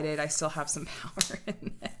decided I still have some power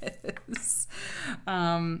in this.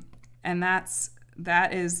 And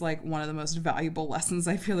that is like one of the most valuable lessons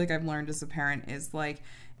I feel like I've learned as a parent, is like,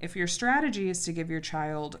 if your strategy is to give your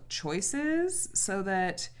child choices so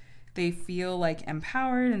that they feel like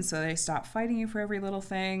empowered and so they stop fighting you for every little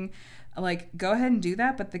thing, like, go ahead and do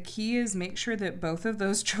that. But the key is make sure that both of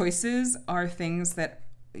those choices are things that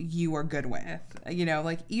you are good with,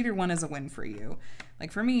 like either one is a win for you.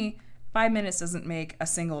 Like for me, 5 minutes doesn't make a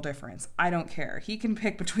single difference. I don't care. He can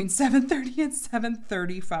pick between 7:30 and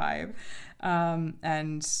 7:35.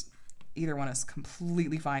 And either one is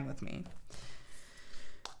completely fine with me.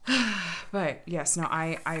 But yes, no,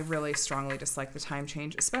 I really strongly dislike the time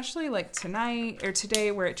change, especially like tonight or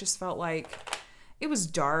today, where it just felt like it was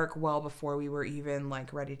dark well before we were even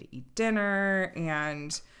like ready to eat dinner,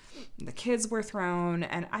 and the kids were thrown.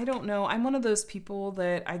 And I don't know, I'm one of those people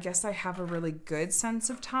that I guess I have a really good sense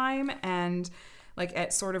of time, and like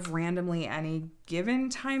at sort of randomly any given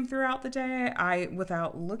time throughout the day, I,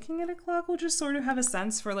 without looking at a clock, will just sort of have a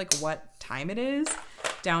sense for like what time it is,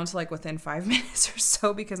 down to like within 5 minutes or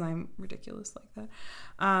so, because I'm ridiculous like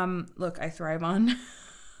that. Look, I thrive on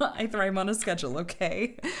a schedule,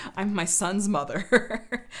 okay? I'm my son's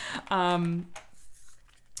mother.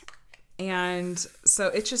 And so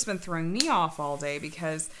it's just been throwing me off all day,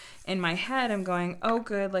 because in my head I'm going, oh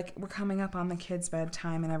good, like we're coming up on the kids'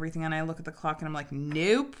 bedtime and everything. And I look at the clock and I'm like,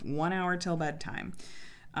 nope, 1 hour till bedtime.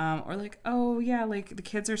 Or like, oh yeah, like the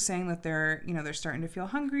kids are saying that they're starting to feel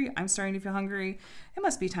hungry. I'm starting to feel hungry. It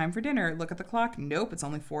must be time for dinner. Look at the clock. Nope, it's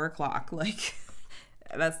only 4 o'clock. Like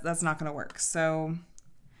that's not going to work. So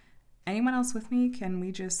anyone else with me? Can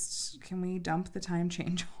we dump the time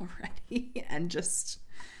change already and just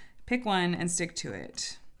pick one and stick to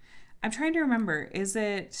it? I'm trying to remember. Is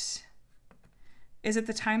it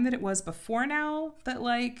the time that it was before now that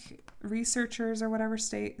like researchers or whatever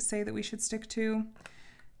say that we should stick to?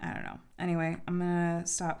 I don't know. Anyway, I'm going to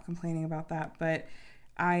stop complaining about that. But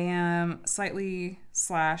I am slightly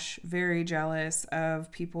 / very jealous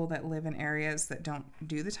of people that live in areas that don't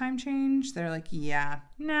do the time change. They're like, yeah,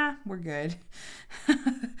 nah, we're good. But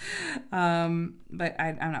I'm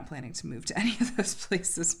not planning to move to any of those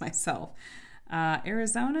places myself.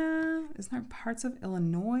 Arizona, isn't there parts of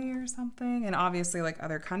Illinois or something? And obviously like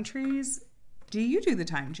other countries. Do you do the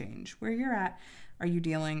time change? Where you're at, are you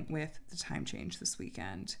dealing with the time change this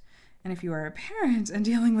weekend? And if you are a parent and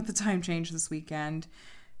dealing with the time change this weekend,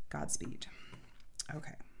 Godspeed.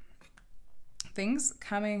 Okay. Things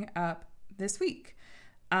coming up this week.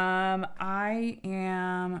 I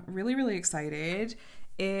am really, really excited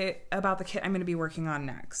about the kit I'm going to be working on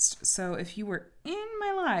next. So if you were in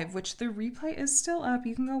my live, which the replay is still up,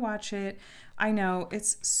 you can go watch it. I know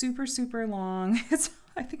it's super, super long.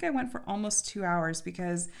 I think I went for almost 2 hours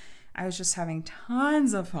because I was just having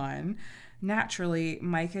tons of fun naturally,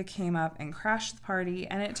 Micah came up and crashed the party,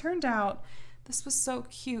 and it turned out this was so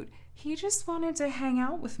cute. He just wanted to hang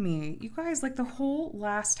out with me. You guys, like the whole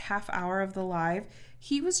last half hour of the live,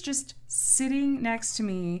 he was just sitting next to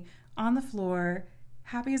me on the floor,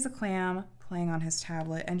 happy as a clam, playing on his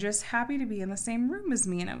tablet, and just happy to be in the same room as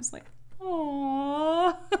me. And I was like,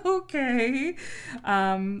 oh, okay.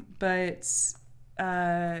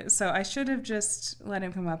 So I should have just let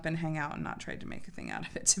him come up and hang out and not tried to make a thing out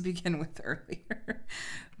of it to begin with earlier.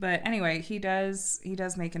 But anyway, he does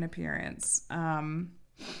make an appearance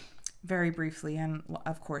very briefly, and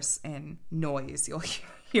of course in noise. You'll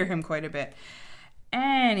hear him quite a bit.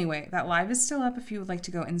 Anyway, that live is still up if you would like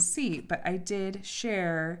to go and see, but I did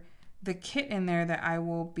share the kit in there that I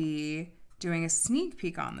will be doing a sneak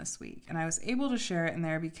peek on this week. And I was able to share it in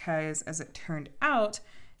there because, as it turned out,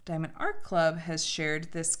 Diamond Art Club has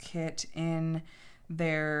shared this kit in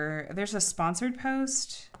there's a sponsored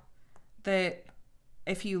post that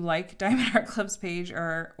if you like Diamond Art Club's page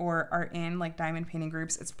or are in like diamond painting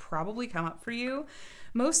groups, it's probably come up for you.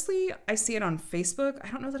 Mostly I see it on Facebook. I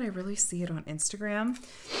don't know that I really see it on Instagram,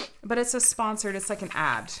 but it's it's like an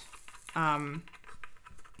ad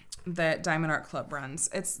that Diamond Art Club runs.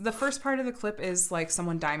 It's the first part of the clip is like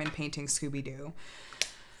someone diamond painting Scooby-Doo.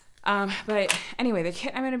 But anyway, the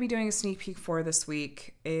kit I'm going to be doing a sneak peek for this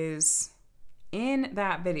week is in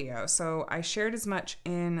that video. So I shared as much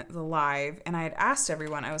in the live, and I had asked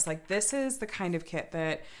everyone, I was like, this is the kind of kit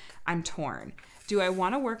that I'm torn. Do I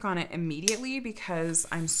want to work on it immediately because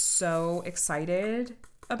I'm so excited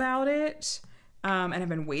about it? And I've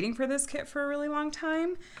been waiting for this kit for a really long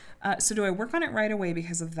time. So do I work on it right away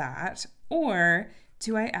because of that? Or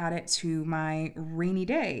do I add it to my rainy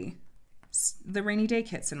day? The rainy day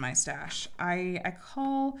kits in my stash. I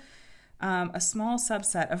call a small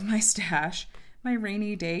subset of my stash my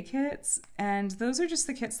rainy day kits, and those are just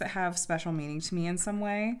the kits that have special meaning to me in some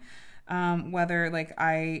way. Whether like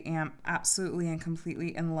I am absolutely and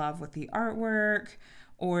completely in love with the artwork,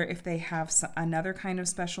 or if they have another kind of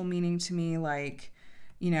special meaning to me, like,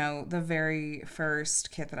 you know, the very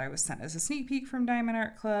first kit that I was sent as a sneak peek from Diamond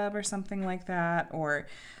Art Club or something like that, or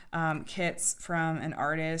kits from an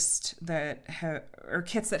artist or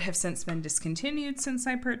kits that have since been discontinued since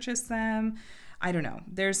I purchased them. I don't know.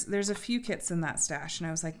 There's a few kits in that stash, and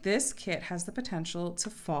I was like, this kit has the potential to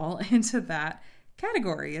fall into that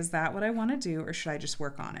category. Is that what I want to do, or should I just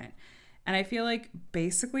work on it? And I feel like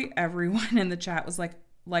basically everyone in the chat was like,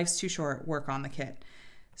 life's too short, work on the kit.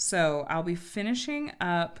 So I'll be finishing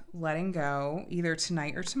up Letting Go either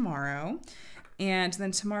tonight or tomorrow. And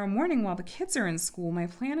then tomorrow morning, while the kids are in school, my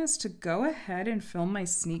plan is to go ahead and film my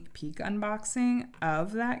sneak peek unboxing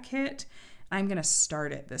of that kit. I'm going to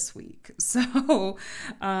start it this week. So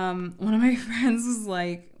one of my friends was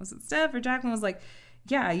like, was it Steph or Jacqueline, was like,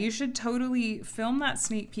 yeah, you should totally film that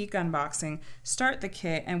sneak peek unboxing, start the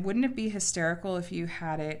kit, and wouldn't it be hysterical if you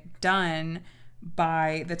had it done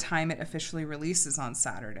by the time it officially releases on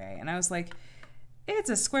Saturday? And I was like,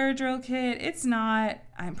 it's a square drill kit. It's not,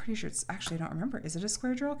 I'm pretty sure it's, actually, I don't remember. Is it a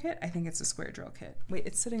square drill kit? I think it's a square drill kit. Wait,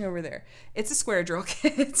 it's sitting over there. It's a square drill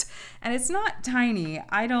kit, and it's not tiny.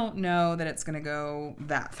 I don't know that it's going to go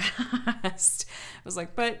that fast. I was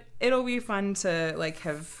like, but it'll be fun to like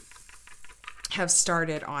have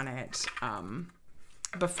started on it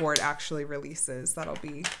before it actually releases. That'll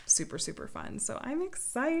be super, super fun. So I'm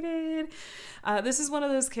excited. This is one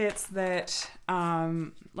of those kits that,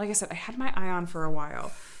 like I said, I had my eye on for a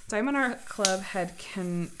while. Diamond Art Club had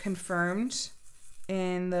confirmed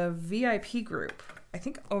in the VIP group, I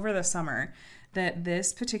think over the summer, that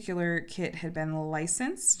this particular kit had been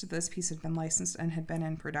licensed. This piece had been licensed and had been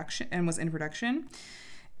in production and was in production.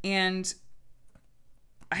 And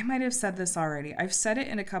I might have said this already. I've said it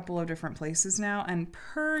in a couple of different places now, and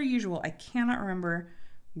per usual, I cannot remember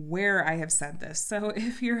where I have said this. So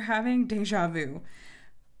if you're having deja vu,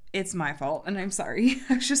 it's my fault, and I'm sorry.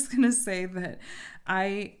 I was just going to say that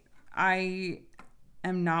I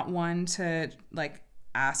am not one to like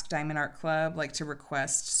ask Diamond Art Club like to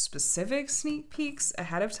request specific sneak peeks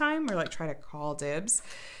ahead of time or like try to call dibs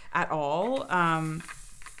at all. I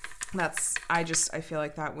feel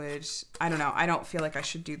like that would, I don't know. I don't feel like I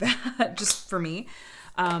should do that just for me.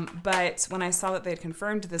 But when I saw that they had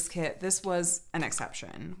confirmed this kit, this was an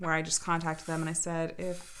exception where I just contacted them and I said,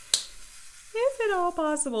 if at all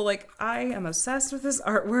possible, like I am obsessed with this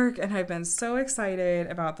artwork and I've been so excited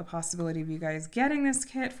about the possibility of you guys getting this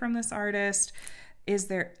kit from this artist. Is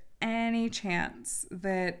there any chance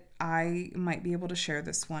that I might be able to share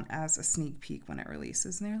this one as a sneak peek when it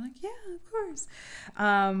releases? And they're like, yeah, of course.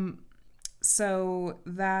 So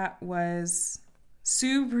that was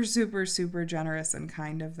super, super, super generous and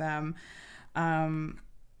kind of them.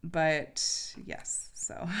 But yes,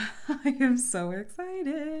 so I am so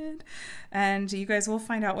excited. And you guys will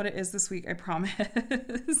find out what it is this week, I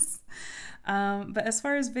promise. But as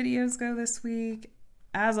far as videos go this week,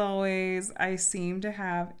 as always, I seem to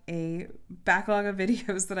have a backlog of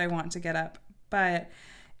videos that I want to get up. But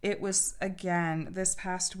it was, again, this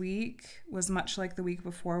past week was much like the week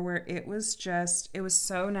before, where it was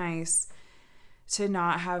so nice to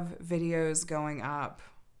not have videos going up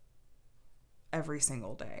every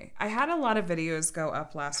single day. I had a lot of videos go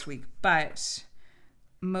up last week, but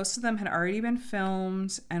most of them had already been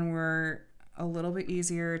filmed and were a little bit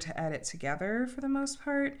easier to edit together for the most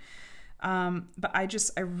part. But I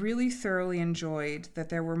really thoroughly enjoyed that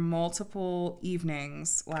there were multiple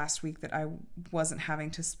evenings last week that I wasn't having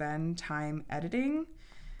to spend time editing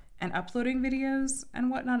and uploading videos and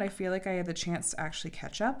whatnot. I feel like I had the chance to actually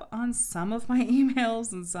catch up on some of my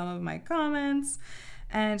emails and some of my comments.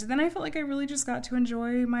 And then I felt like I really just got to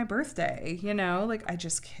enjoy my birthday, you know, like I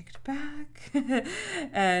just kicked back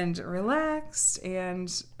and relaxed,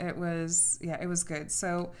 and it was good.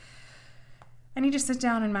 So I need to sit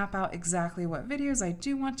down and map out exactly what videos I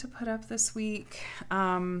do want to put up this week.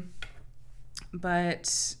 But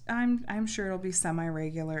I'm sure it'll be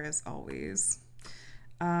semi-regular as always.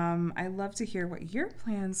 I love to hear what your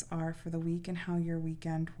plans are for the week and how your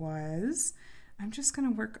weekend was. I'm just going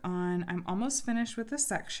to work on, I'm almost finished with this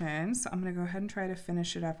section, so I'm going to go ahead and try to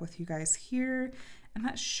finish it up with you guys here. And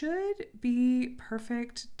that should be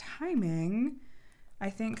perfect timing, I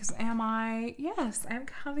think, because yes, I'm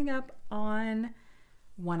coming up on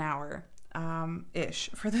 1 hour ish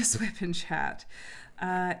for this WIP and Chat.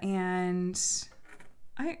 And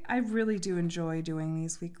I really do enjoy doing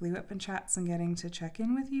these weekly WIP and Chats and getting to check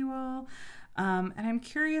in with you all. And I'm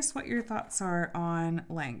curious what your thoughts are on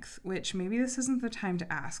length, which maybe this isn't the time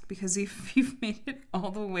to ask, because if you've made it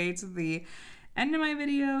all the way to the end of my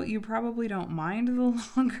video, you probably don't mind the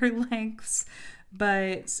longer lengths.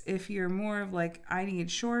 But if you're more of like, I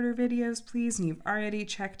need shorter videos, please, and you've already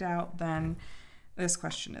checked out, then this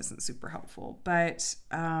question isn't super helpful. But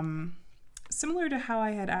similar to how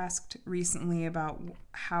I had asked recently about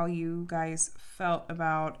how you guys felt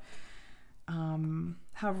about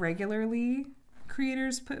how regularly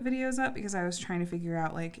creators put videos up, because I was trying to figure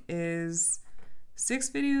out, like, is 6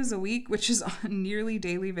 videos a week, which is nearly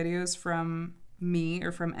daily videos from me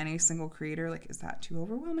or from any single creator, like, is that too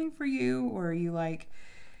overwhelming for you? Or are you like,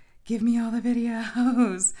 give me all the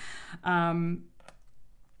videos?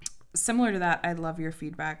 Similar to that, I'd love your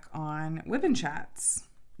feedback on WIP and Chats.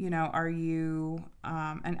 You know, are you,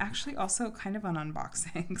 and actually also kind of on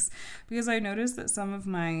unboxings, because I noticed that some of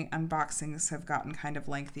my unboxings have gotten kind of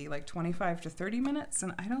lengthy, like 25 to 30 minutes,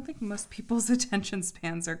 and I don't think most people's attention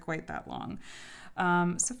spans are quite that long.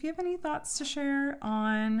 So if you have any thoughts to share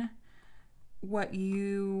on what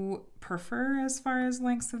you prefer as far as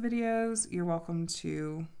lengths of videos, you're welcome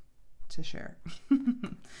to share.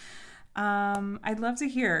 I'd love to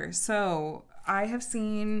hear. So I have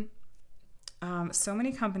seen so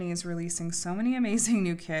many companies releasing so many amazing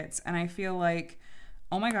new kits, and I feel like,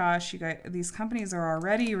 oh my gosh, you guys, these companies are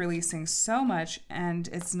already releasing so much, and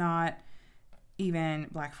it's not even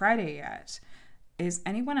Black Friday yet. Is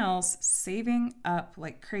anyone else saving up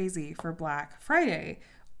like crazy for Black Friday?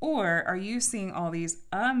 Or are you seeing all these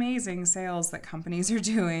amazing sales that companies are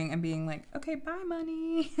doing and being like, okay, bye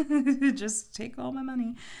money, just take all my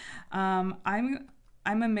money? I'm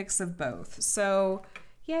a mix of both. So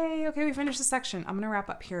yay, okay, we finished the section. I'm gonna wrap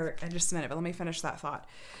up here in just a minute, but let me finish that thought.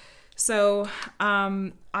 So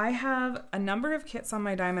I have a number of kits on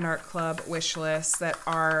my Diamond Art Club wish list that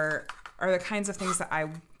are the kinds of things that I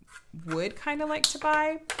would kind of like to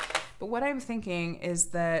buy. But what I'm thinking is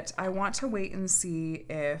that I want to wait and see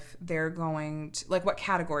if they're going to, like, what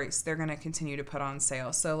categories they're going to continue to put on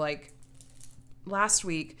sale. So like last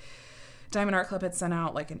week, Diamond Art Club had sent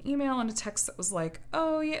out like an email and a text that was like,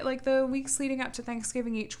 oh yeah, like the weeks leading up to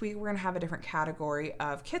Thanksgiving each week, we're going to have a different category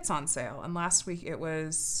of kits on sale. And last week it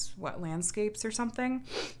was, what, landscapes or something?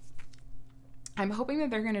 I'm hoping that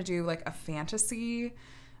they're going to do like a fantasy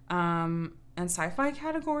and sci-fi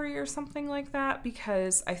category or something like that,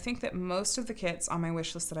 because I think that most of the kits on my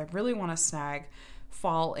wish list that I really want to snag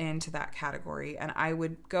fall into that category. And I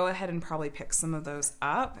would go ahead and probably pick some of those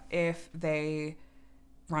up if they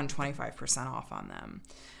run 25% off on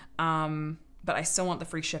them. But I still want the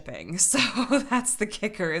free shipping. So that's the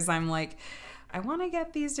kicker, is I'm like, I want to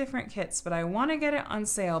get these different kits, but I want to get it on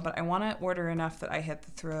sale, but I want to order enough that I hit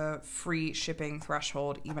the free shipping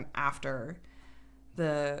threshold even after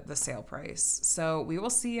the sale price. So we will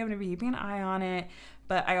see. I'm going to be keeping an eye on it,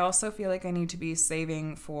 but I also feel like I need to be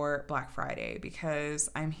saving for Black Friday because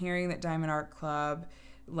I'm hearing that Diamond Art Club,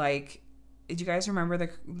 like, do you guys remember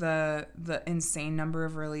the insane number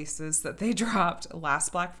of releases that they dropped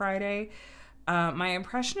last Black Friday? My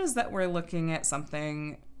impression is that we're looking at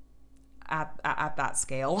something at that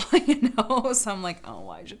scale, you know? So I'm like, oh,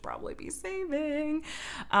 I should probably be saving.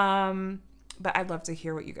 But I'd love to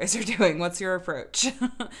hear what you guys are doing. What's your approach?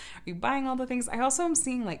 Are you buying all the things? I also am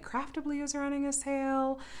seeing like Craftably is running a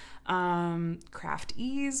sale. Craft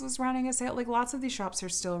Ease was running a sale. Like lots of these shops are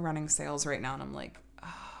still running sales right now. And I'm like, oh,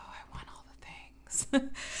 I want all the things.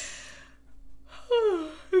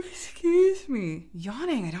 Excuse me.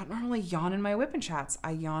 Yawning. I don't normally yawn in my WIP and Chats.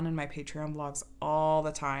 I yawn in my Patreon vlogs all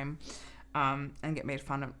the time and get made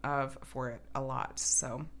fun of for it a lot.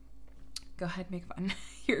 So go ahead and make fun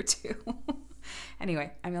here too.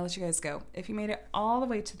 Anyway, I'm gonna let you guys go. If you made it all the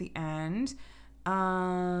way to the end,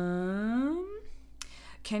 can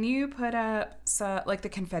you put up like the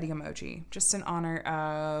confetti emoji just in honor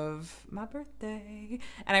of my birthday?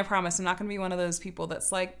 And I promise I'm not gonna be one of those people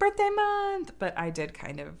that's like birthday month, but I did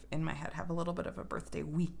kind of in my head have a little bit of a birthday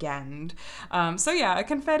weekend. So yeah, a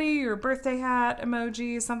confetti or birthday hat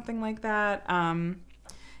emoji, something like that.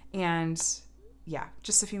 And yeah,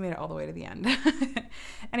 just if you made it all the way to the end.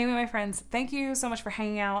 Anyway, my friends, thank you so much for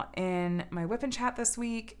hanging out in my WIP and Chat this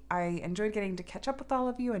week. I enjoyed getting to catch up with all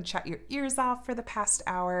of you and chat your ears off for the past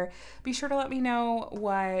hour. Be sure to let me know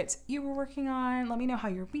what you were working on. Let me know how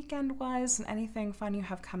your weekend was and anything fun you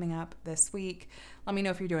have coming up this week. Let me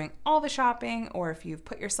know if you're doing all the shopping or if you've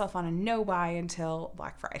put yourself on a no-buy until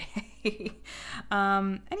Black Friday.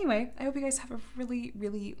 Anyway, I hope you guys have a really,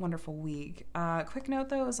 really wonderful week. Quick note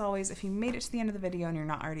though, as always, if you made it to the end of the video and you're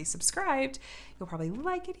not already subscribed, you'll probably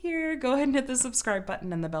like it here. Go ahead and hit the subscribe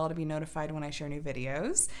button and the bell to be notified when I share new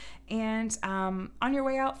videos. And on your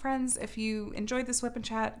way out, friends, if you enjoyed this WIP and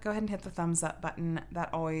Chat, go ahead and hit the thumbs up button.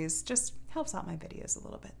 That always just helps out my videos a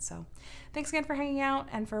little bit. So thanks again for hanging out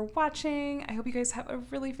and for watching. I hope you guys have a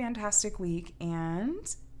really fantastic week,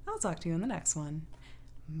 and I'll talk to you in the next one.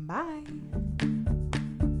 Bye.